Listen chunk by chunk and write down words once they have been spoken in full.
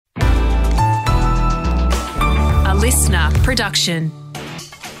listener production.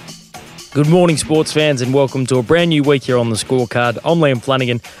 Good morning, sports fans, and welcome to a brand new week here on The Scorecard. I'm Liam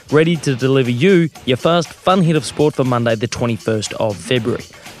Flanagan, ready to deliver you your first fun hit of sport for Monday, the 21st of February.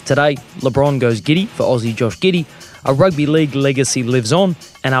 Today, LeBron goes Giddey for Aussie Josh Giddey, a rugby league legacy lives on,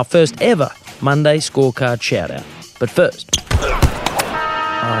 and our first ever Monday Scorecard shout-out. But first,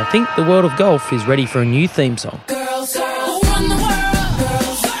 I think the world of golf is ready for a new theme song.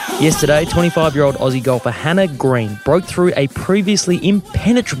 Yesterday, 25-year-old Aussie golfer Hannah Green broke through a previously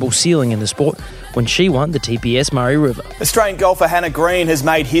impenetrable ceiling in the sport when she won the TPS Murray River. Australian golfer Hannah Green has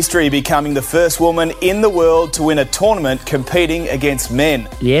made history becoming the first woman in the world to win a tournament competing against men.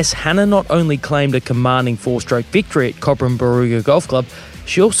 Yes, Hannah not only claimed a commanding four-stroke victory at Cobram Barooga Golf Club,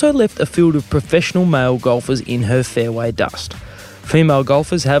 she also left a field of professional male golfers in her fairway dust. Female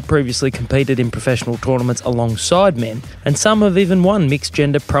golfers have previously competed in professional tournaments alongside men, and some have even won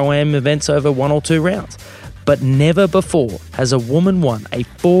mixed-gender Pro-Am events over 1 or 2 rounds. But never before has a woman won a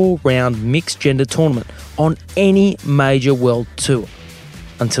 4-round mixed-gender tournament on any major world tour.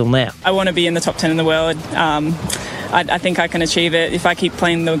 Until now. I want to be in the top 10 in the world. I think I can achieve it. If I keep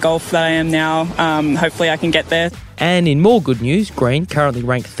playing the golf that I am now, hopefully I can get there. And in more good news, Green, currently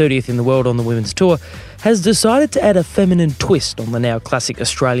ranked 30th in the world on the women's tour, has decided to add a feminine twist on the now classic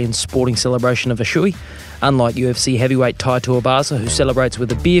Australian sporting celebration of a shoey. Unlike UFC heavyweight Tai Tuivasa, who celebrates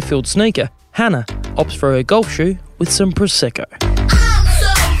with a beer-filled sneaker, Hannah opts for her golf shoe with some Prosecco. I'm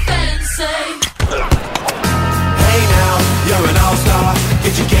so fancy. Hey now, you're an all-star.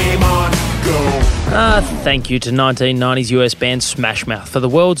 Get your game on, go. Thank you to 1990s US band Smash Mouth for the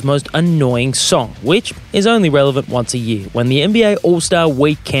world's most annoying song, which is only relevant once a year when the NBA All-Star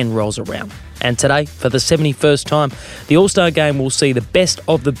Weekend rolls around. And today, for the 71st time, the All-Star Game will see the best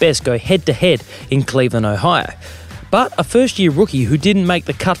of the best go head-to-head in Cleveland, Ohio. But a first-year rookie who didn't make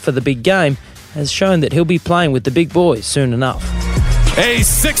the cut for the big game has shown that he'll be playing with the big boys soon enough. A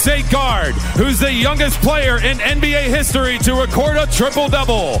 6'8" guard who's the youngest player in NBA history to record a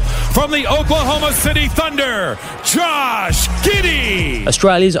triple-double. From the Oklahoma City Thunder, Josh Giddey.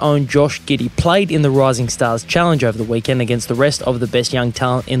 Australia's own Josh Giddey played in the Rising Stars Challenge over the weekend against the rest of the best young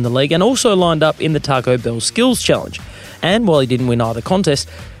talent in the league and also lined up in the Taco Bell Skills Challenge. And while he didn't win either contest,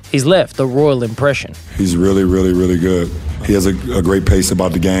 he's left a royal impression. He's really, really, really good. He has a great pace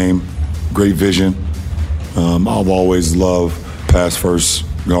about the game, great vision. I've always loved pass first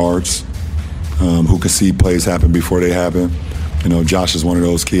guards who can see plays happen before they happen. You know, Josh is one of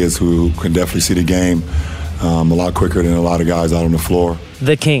those kids who can definitely see the game a lot quicker than a lot of guys out on the floor.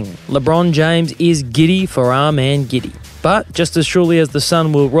 The king, LeBron James, is giddy for our man Giddey. But just as surely as the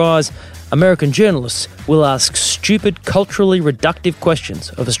sun will rise, American journalists will ask stupid, culturally reductive questions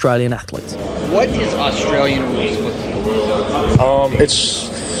of Australian athletes. What is Australian rules football?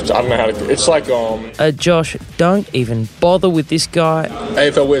 I don't know how to. It's like Josh, don't even bother with this guy.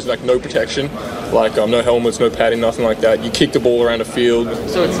 AFL wears like no protection, like no helmets, no padding, nothing like that. You kick the ball around the field.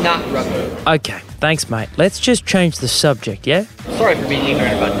 So it's not rugby. Okay, thanks, mate. Let's just change the subject, yeah? Sorry for being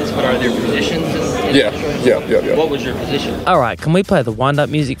ignorant about this, but are there positions? Yeah. What was your position? All right, can we play the wind-up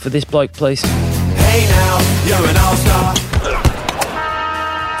music for this bloke, please? Hey now, you're an all-star.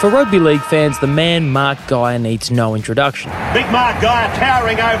 For rugby league fans, the man Mark Geyer needs no introduction. Big Mark Geyer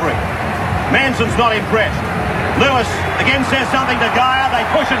towering over him. Manson's not impressed. Lewis again says something to Geyer. They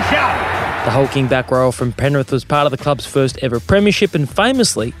push and shove. The hulking back rower from Penrith was part of the club's first ever premiership and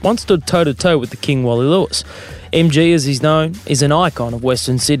famously once stood toe-to-toe with the King Wally Lewis. MG, as he's known, is an icon of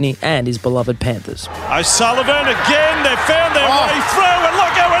Western Sydney and his beloved Panthers. O'Sullivan again. They've found their way through and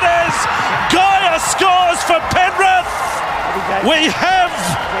look how it is. Geyer scores for Penrith. We have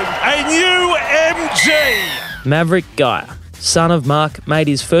a new MG. Maverick Geyer, son of Mark, made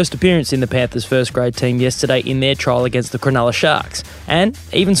his first appearance in the Panthers' first grade team yesterday in their trial against the Cronulla Sharks and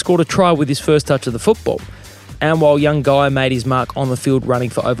even scored a try with his first touch of the football. And while young Geyer made his mark on the field running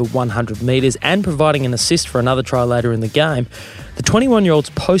for over 100 metres and providing an assist for another try later in the game, the 21-year-old's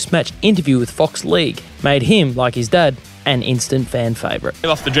post-match interview with Fox League made him, like his dad, an instant fan favourite.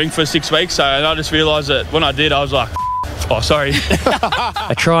 Off the drink for 6 weeks, so I just realised that when I did, I was like, oh, sorry.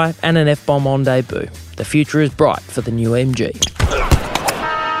 A try and an F-bomb on debut. The future is bright for the new MG.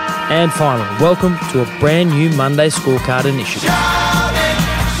 And finally, welcome to a brand new Monday Scorecard initiative.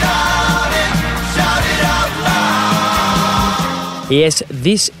 Yes,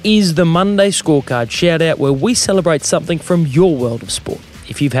 this is the Monday Scorecard Shoutout, where we celebrate something from your world of sport.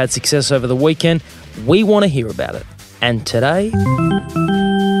 If you've had success over the weekend, we want to hear about it. And today...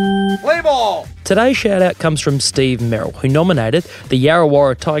 Play ball! Today's shout-out comes from Steve Merrill, who nominated the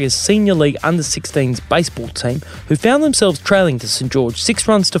Yarrawarrah Tigers Senior League Under-16s baseball team, who found themselves trailing to St George 6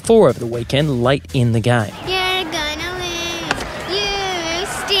 runs to 4 over the weekend late in the game. You're gonna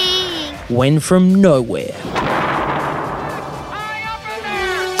when from nowhere.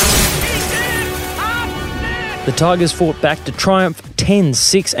 The Tigers fought back to triumph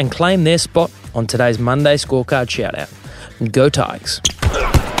 10-6 and claim their spot on today's Monday scorecard shoutout. And go Tigers.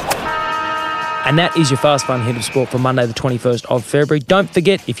 And that is your Fast Fun Hit of Sport for Monday the 21st of February. Don't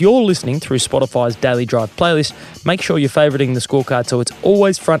forget, if you're listening through Spotify's Daily Drive playlist, make sure you're favouriting the scorecard so it's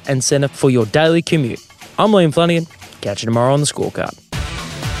always front and centre for your daily commute. I'm Liam Flanagan. Catch you tomorrow on the scorecard.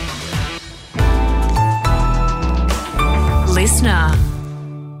 Listener.